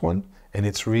first one, and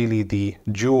it's really the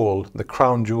jewel, the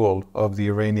crown jewel of the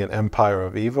Iranian empire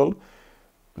of evil.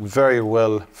 Very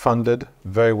well funded,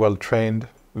 very well trained,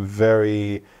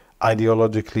 very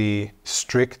ideologically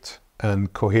strict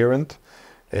and coherent,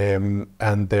 and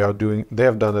they have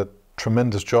done a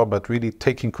tremendous job at really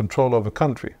taking control of a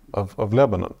country, of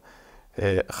Lebanon.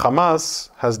 Hamas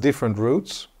has different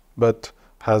roots, but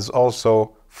has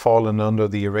also fallen under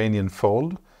the Iranian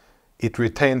fold. It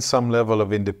retains some level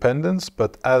of independence,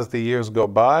 but as the years go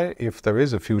by, if there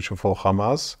is a future for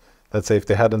Hamas, let's say if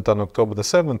they hadn't done October the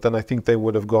 7th, then I think they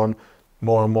would have gone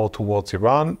more and more towards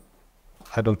Iran.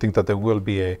 I don't think that there will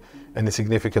be any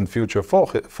significant future for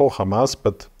Hamas,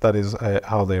 but that is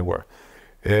how they were.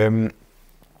 And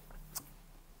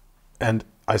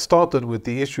I started with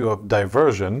the issue of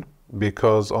diversion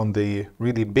because on the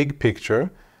really big picture,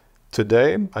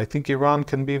 today, I think Iran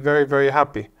can be very, very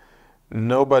happy.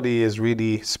 Nobody is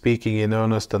really speaking in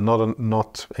earnest, and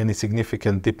not any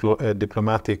significant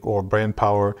diplomatic or brain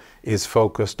power is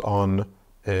focused on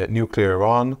nuclear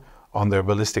Iran, on their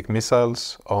ballistic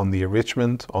missiles, on the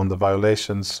enrichment, on the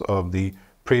violations of the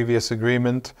previous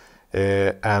agreement,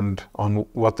 and on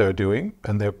what they're doing.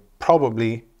 And they're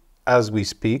probably, as we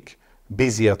speak,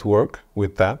 busy at work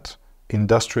with that,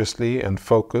 industriously and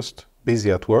focused,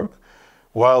 busy at work.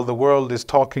 While the world is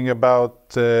talking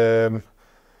about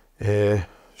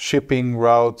shipping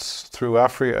routes through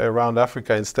around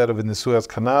Africa instead of in the Suez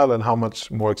Canal, and how much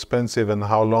more expensive and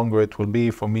how longer it will be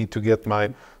for me to get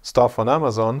my stuff on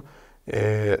Amazon,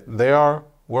 they are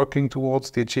working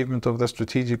towards the achievement of their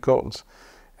strategic goals.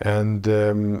 And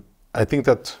I think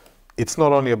that it's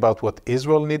not only about what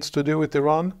Israel needs to do with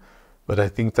Iran, but I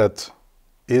think that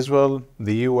Israel,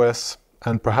 the US,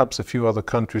 and perhaps a few other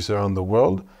countries around the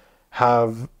world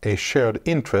have a shared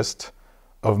interest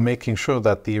of making sure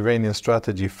that the Iranian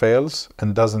strategy fails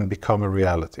and doesn't become a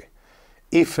reality.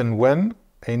 If and when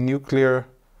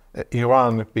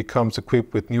Iran becomes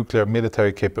equipped with nuclear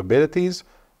military capabilities,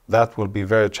 that will be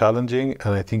very challenging,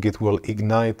 and I think it will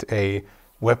ignite a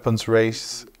weapons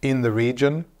race in the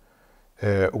region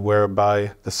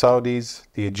whereby the Saudis,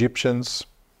 the Egyptians,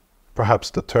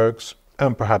 perhaps the Turks,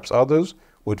 and perhaps others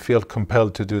would feel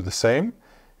compelled to do the same.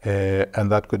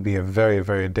 And that could be a very,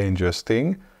 very dangerous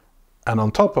thing. And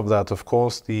on top of that, of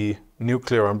course, the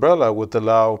nuclear umbrella would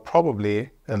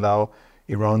probably allow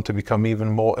Iran to become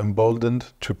even more emboldened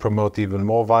to promote even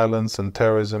more violence and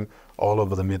terrorism all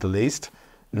over the Middle East.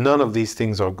 None of these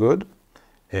things are good.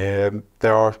 There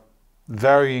are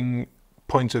varying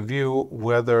points of view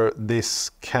whether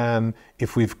this can,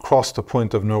 if we've crossed a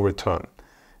point of no return.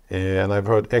 And I've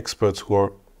heard experts who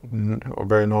are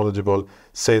very knowledgeable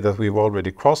say that we've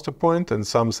already crossed a point, and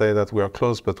some say that we are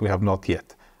close, but we have not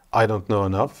yet. I don't know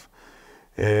enough,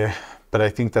 but I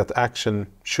think that action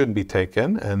should be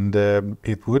taken, and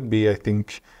it would be, I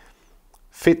think,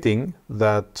 fitting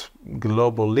that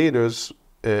global leaders,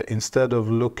 instead of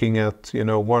looking at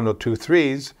one or two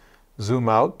threes, zoom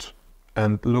out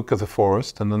and look at the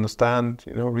forest and understand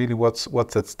really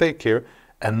what's at stake here,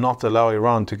 and not allow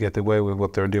Iran to get away with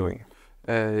what they're doing.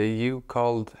 You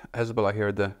called Hezbollah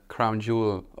here the crown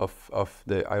jewel of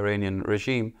the Iranian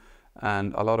regime,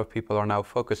 and a lot of people are now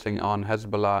focusing on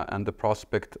Hezbollah and the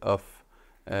prospect of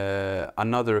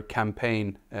another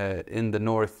campaign in the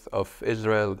north of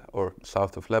Israel or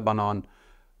south of Lebanon,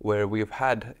 where we've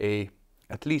had a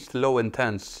at least low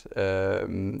intense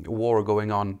war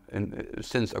going on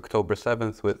since October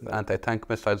 7th, with anti-tank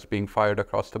missiles being fired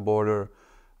across the border,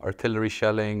 artillery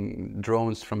shelling,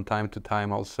 drones from time to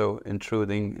time also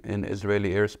intruding in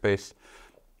Israeli airspace.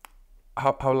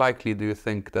 How likely do you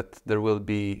think that there will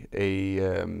be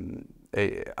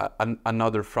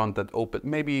another front that open,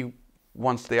 maybe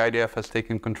once the IDF has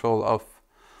taken control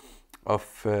of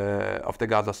the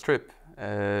Gaza Strip?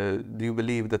 Do you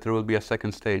believe that there will be a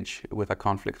second stage with a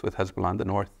conflict with Hezbollah in the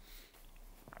north?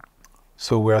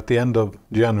 So we're at the end of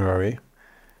January,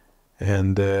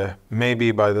 and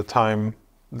maybe by the time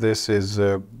this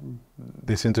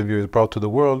interview is brought to the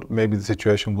world, maybe the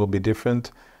situation will be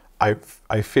different.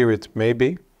 I fear it may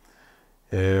be,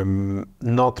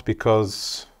 not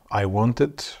because I want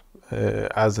it.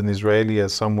 As an Israeli,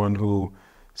 as someone who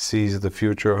sees the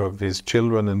future of his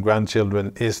children and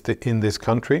grandchildren in this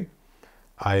country,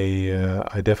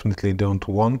 I definitely don't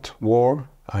want war.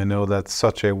 I know that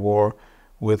such a war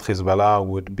with Hezbollah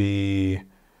would be,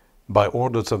 by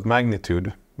orders of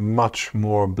magnitude, much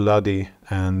more bloody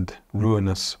and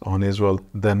ruinous on Israel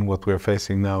than what we're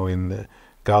facing now in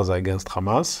Gaza against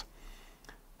Hamas.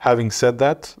 Having said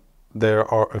that, there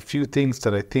are a few things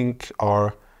that I think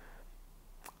are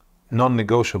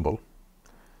non-negotiable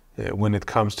when it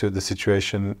comes to the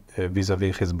situation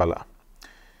vis-à-vis Hezbollah.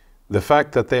 The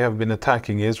fact that they have been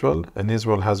attacking Israel, and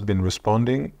Israel has been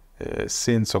responding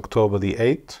since October the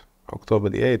 8th, October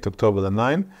the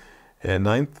 9th,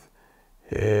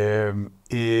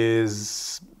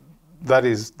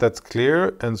 that's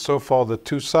clear. And so far the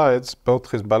two sides,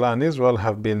 both Hezbollah and Israel,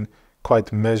 have been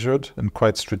quite measured and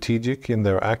quite strategic in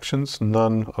their actions.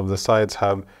 None of the sides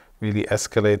have really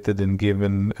escalated and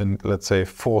given and, let's say,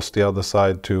 forced the other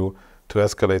side to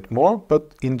escalate more.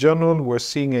 But in general, we're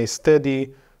seeing a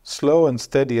slow and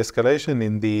steady escalation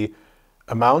in the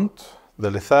amount, the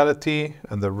lethality,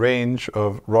 and the range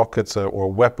of rockets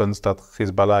or weapons that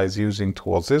Hezbollah is using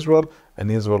towards Israel,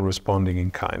 and Israel responding in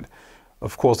kind.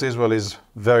 Of course, Israel is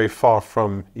very far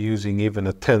from using even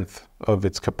a tenth of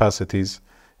its capacities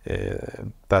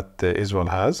that Israel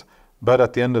has. But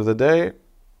at the end of the day,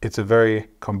 it's a very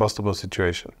combustible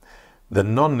situation. The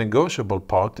non-negotiable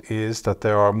part is that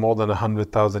there are more than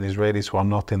 100,000 Israelis who are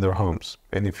not in their homes.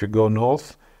 And if you go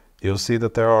north, you'll see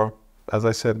that there are, as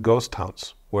I said, ghost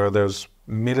towns where there's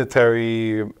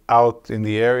military out in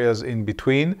the areas in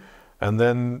between, and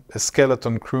then a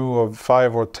skeleton crew of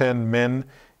 5 or 10 men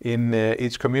in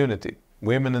each community.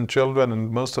 Women and children,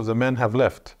 and most of the men have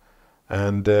left.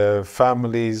 And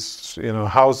families,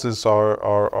 houses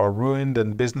are ruined,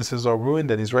 and businesses are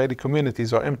ruined, and Israeli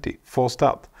communities are empty, forced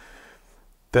out.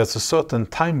 There's a certain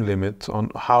time limit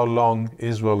on how long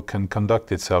Israel can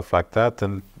conduct itself like that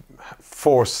and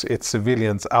force its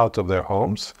civilians out of their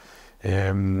homes.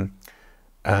 And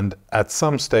at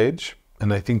some stage,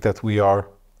 and I think that we are,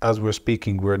 as we're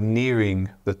speaking, we're nearing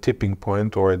the tipping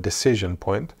point or a decision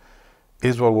point,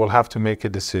 Israel will have to make a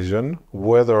decision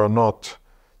whether or not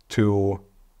to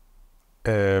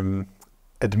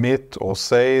admit or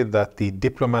say that the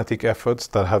diplomatic efforts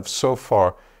that have so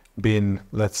far been,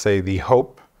 let's say, the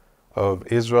hope of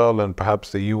Israel and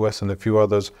perhaps the US and a few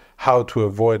others, how to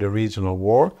avoid a regional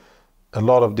war. A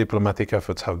lot of diplomatic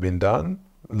efforts have been done,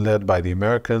 led by the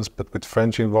Americans, but with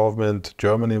French involvement,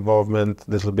 German involvement,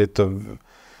 a little bit of,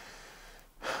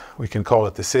 we can call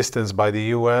it assistance by the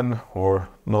UN or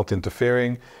not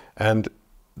interfering. And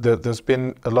there's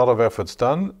been a lot of efforts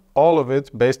done, all of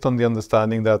it based on the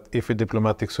understanding that if a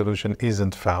diplomatic solution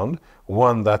isn't found,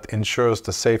 one that ensures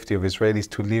the safety of Israelis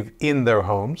to live in their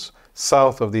homes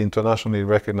south of the internationally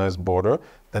recognized border,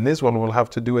 then Israel will have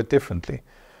to do it differently.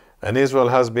 And Israel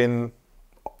has been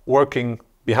working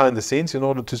behind the scenes in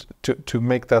order to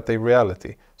make that a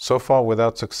reality. So far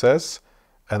without success,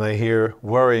 and I hear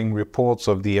worrying reports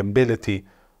of the ability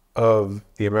of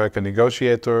the American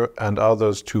negotiator and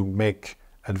others to make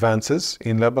advances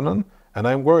in Lebanon, and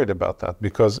I'm worried about that,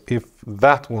 because if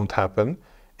that won't happen,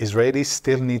 Israelis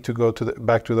still need to go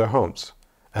back to their homes,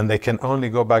 and they can only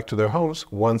go back to their homes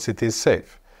once it is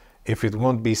safe. If it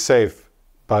won't be safe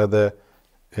by the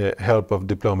help of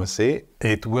diplomacy,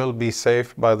 it will be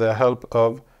safe by the help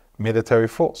of military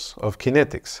force, of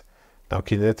kinetics. Now,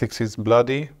 kinetics is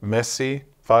bloody, messy,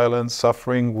 violence,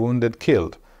 suffering, wounded,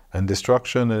 killed, and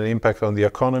destruction and impact on the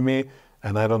economy.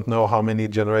 And I don't know how many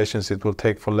generations it will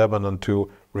take for Lebanon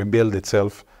to rebuild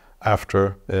itself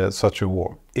after such a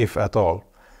war, if at all.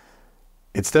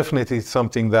 It's definitely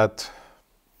something that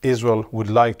Israel would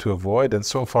like to avoid, and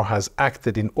so far has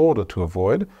acted in order to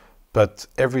avoid. But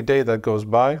every day that goes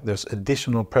by, there's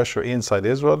additional pressure inside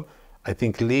Israel. I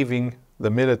think leaving the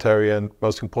military and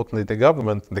most importantly the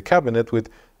government, the cabinet, with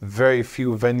very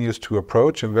few venues to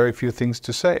approach and very few things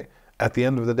to say. At the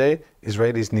end of the day,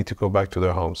 Israelis need to go back to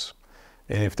their homes.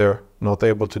 And if they're not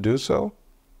able to do so,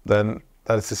 then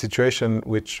that is a situation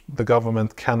which the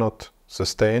government cannot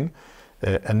sustain,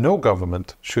 and no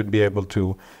government should be able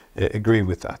to agree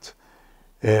with that.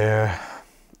 I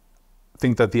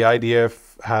think that the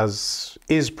IDF has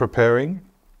been preparing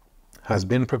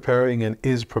and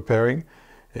is preparing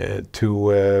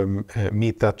to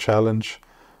meet that challenge.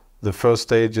 The first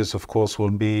stages, of course,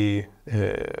 will be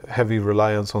heavy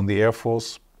reliance on the Air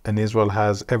Force, and Israel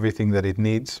has everything that it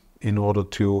needs in order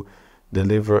to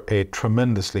deliver a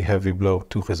tremendously heavy blow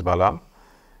to Hezbollah.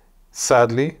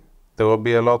 Sadly, there will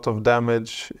be a lot of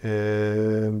damage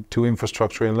to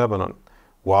infrastructure in Lebanon.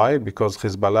 Why? Because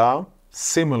Hezbollah,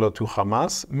 similar to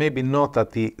Hamas, maybe not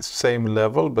at the same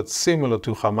level, but similar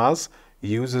to Hamas,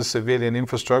 uses civilian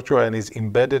infrastructure and is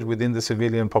embedded within the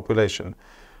civilian population.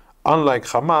 Unlike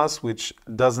Hamas, which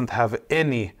doesn't have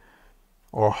any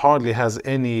or hardly has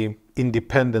any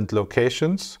independent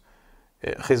locations,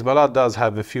 Hezbollah does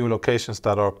have a few locations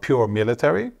that are pure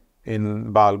military,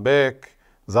 in Baalbek,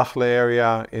 Zakhle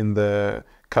area, in the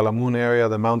Kalamoun area,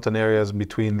 the mountain areas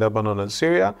between Lebanon and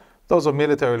Syria. Those are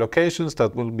military locations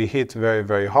that will be hit very,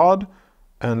 very hard,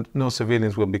 and no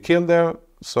civilians will be killed there,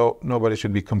 so nobody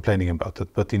should be complaining about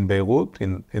it. But in Beirut,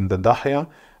 in the Dahya,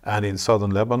 and in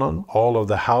southern Lebanon, all of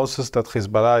the houses that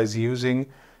Hezbollah is using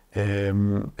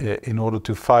in order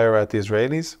to fire at the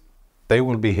Israelis, they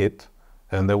will be hit,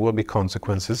 and there will be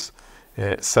consequences,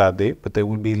 sadly, but they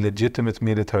will be legitimate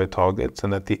military targets.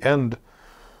 And at the end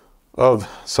of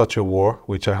such a war,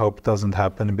 which I hope doesn't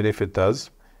happen, but if it does,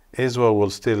 Israel will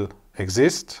still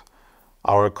exist,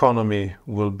 our economy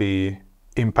will be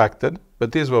impacted,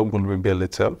 but Israel will rebuild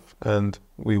itself, and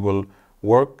we will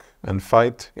work and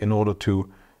fight in order to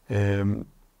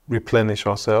replenish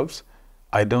ourselves.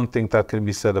 I don't think that can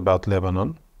be said about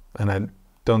Lebanon, and I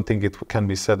don't think it can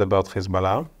be said about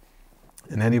Hezbollah.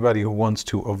 And anybody who wants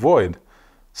to avoid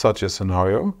such a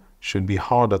scenario should be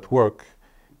hard at work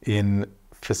in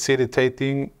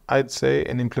facilitating, I'd say,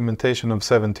 an implementation of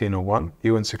 1701,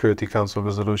 UN Security Council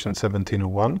Resolution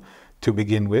 1701, to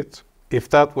begin with. If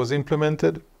that was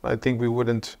implemented, I think we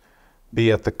wouldn't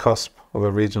be at the cusp of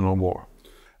a regional war.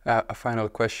 A final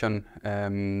question.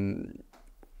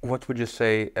 What would you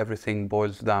say everything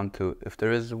boils down to? If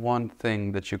there is one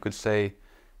thing that you could say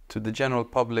to the general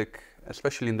public,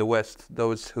 especially in the West,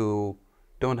 those who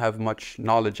don't have much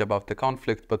knowledge about the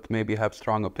conflict but maybe have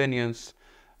strong opinions,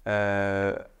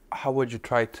 how would you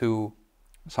try to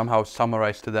somehow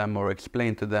summarize to them or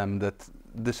explain to them that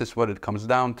this is what it comes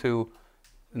down to,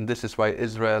 and this is why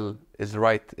Israel is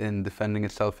right in defending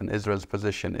itself, and Israel's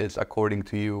position is, according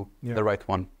to you, the right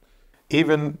one?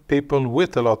 Even people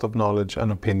with a lot of knowledge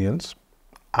and opinions,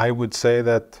 I would say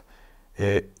that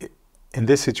in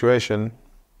this situation,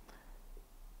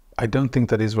 I don't think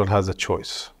that Israel has a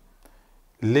choice.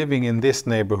 Living in this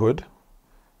neighborhood,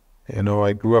 you know,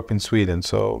 I grew up in Sweden,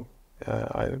 so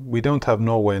we don't have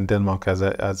Norway and Denmark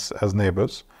as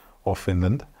neighbors, or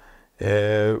Finland.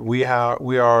 We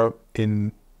are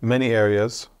in many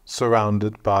areas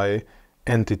surrounded by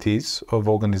entities of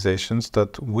organizations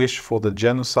that wish for the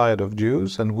genocide of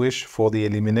Jews and wish for the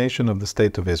elimination of the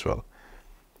State of Israel.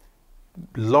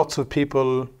 Lots of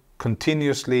people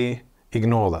continuously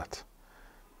ignore that.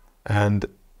 And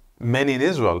many in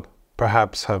Israel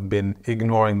perhaps have been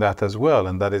ignoring that as well.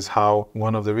 And that is how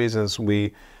one of the reasons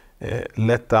we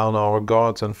let down our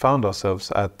guards and found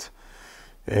ourselves at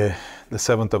the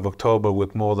 7th of October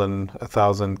with more than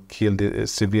 1,000 killed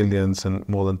civilians and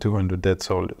more than 200 dead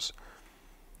soldiers.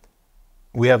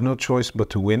 We have no choice but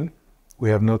to win. We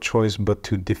have no choice but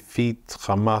to defeat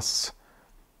Hamas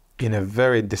in a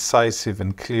very decisive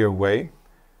and clear way.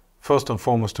 First and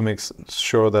foremost, to make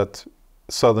sure that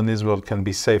southern Israel can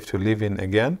be safe to live in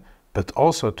again, but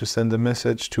also to send a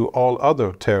message to all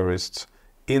other terrorists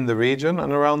in the region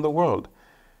and around the world.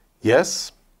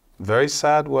 Yes, very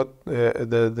sad what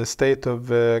the state of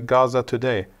Gaza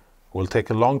today will take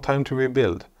a long time to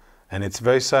rebuild. And it's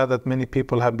very sad that many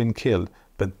people have been killed.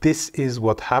 But this is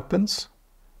what happens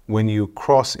when you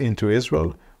cross into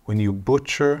Israel, when you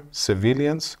butcher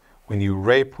civilians, when you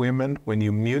rape women, when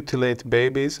you mutilate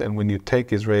babies, and when you take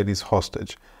Israelis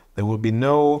hostage. There will be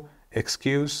no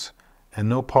excuse and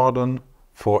no pardon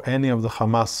for any of the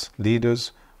Hamas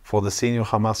leaders, for the senior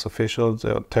Hamas officials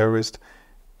or terrorists.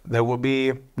 There will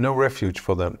be no refuge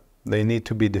for them. They need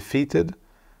to be defeated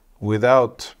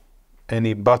without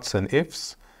any buts and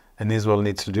ifs. and Israel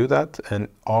needs to do that, and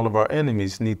all of our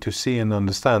enemies need to see and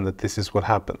understand that this is what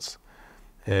happens.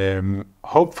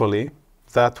 Hopefully,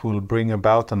 that will bring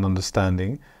about an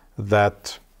understanding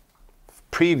that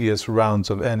previous rounds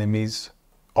of enemies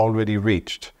already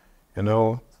reached.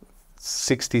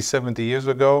 60, 70 years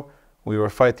ago, we were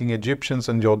fighting Egyptians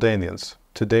and Jordanians.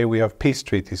 Today we have peace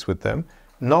treaties with them,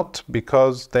 not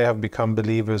because they have become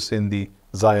believers in the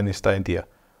Zionist idea,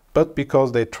 but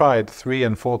because they tried 3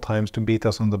 and 4 times to beat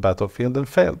us on the battlefield and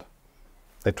failed.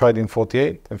 They tried in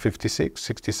 48 and 56,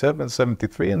 67,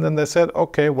 73, and then they said,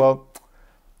 okay, well,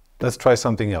 let's try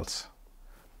something else.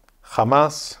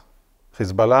 Hamas,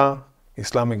 Hezbollah,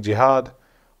 Islamic Jihad,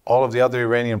 all of the other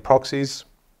Iranian proxies,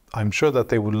 I'm sure that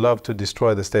they would love to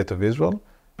destroy the state of Israel.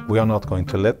 We are not going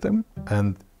to let them,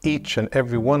 and each and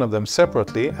every one of them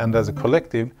separately and as a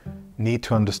collective need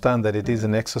to understand that it is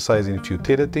an exercise in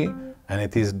futility and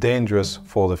it is dangerous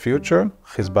for the future.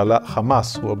 Hezbollah,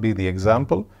 Hamas will be the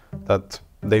example that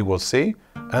they will see,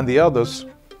 and the others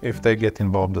if they get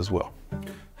involved as well.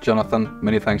 Jonathan,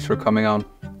 many thanks for coming on.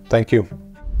 Thank you.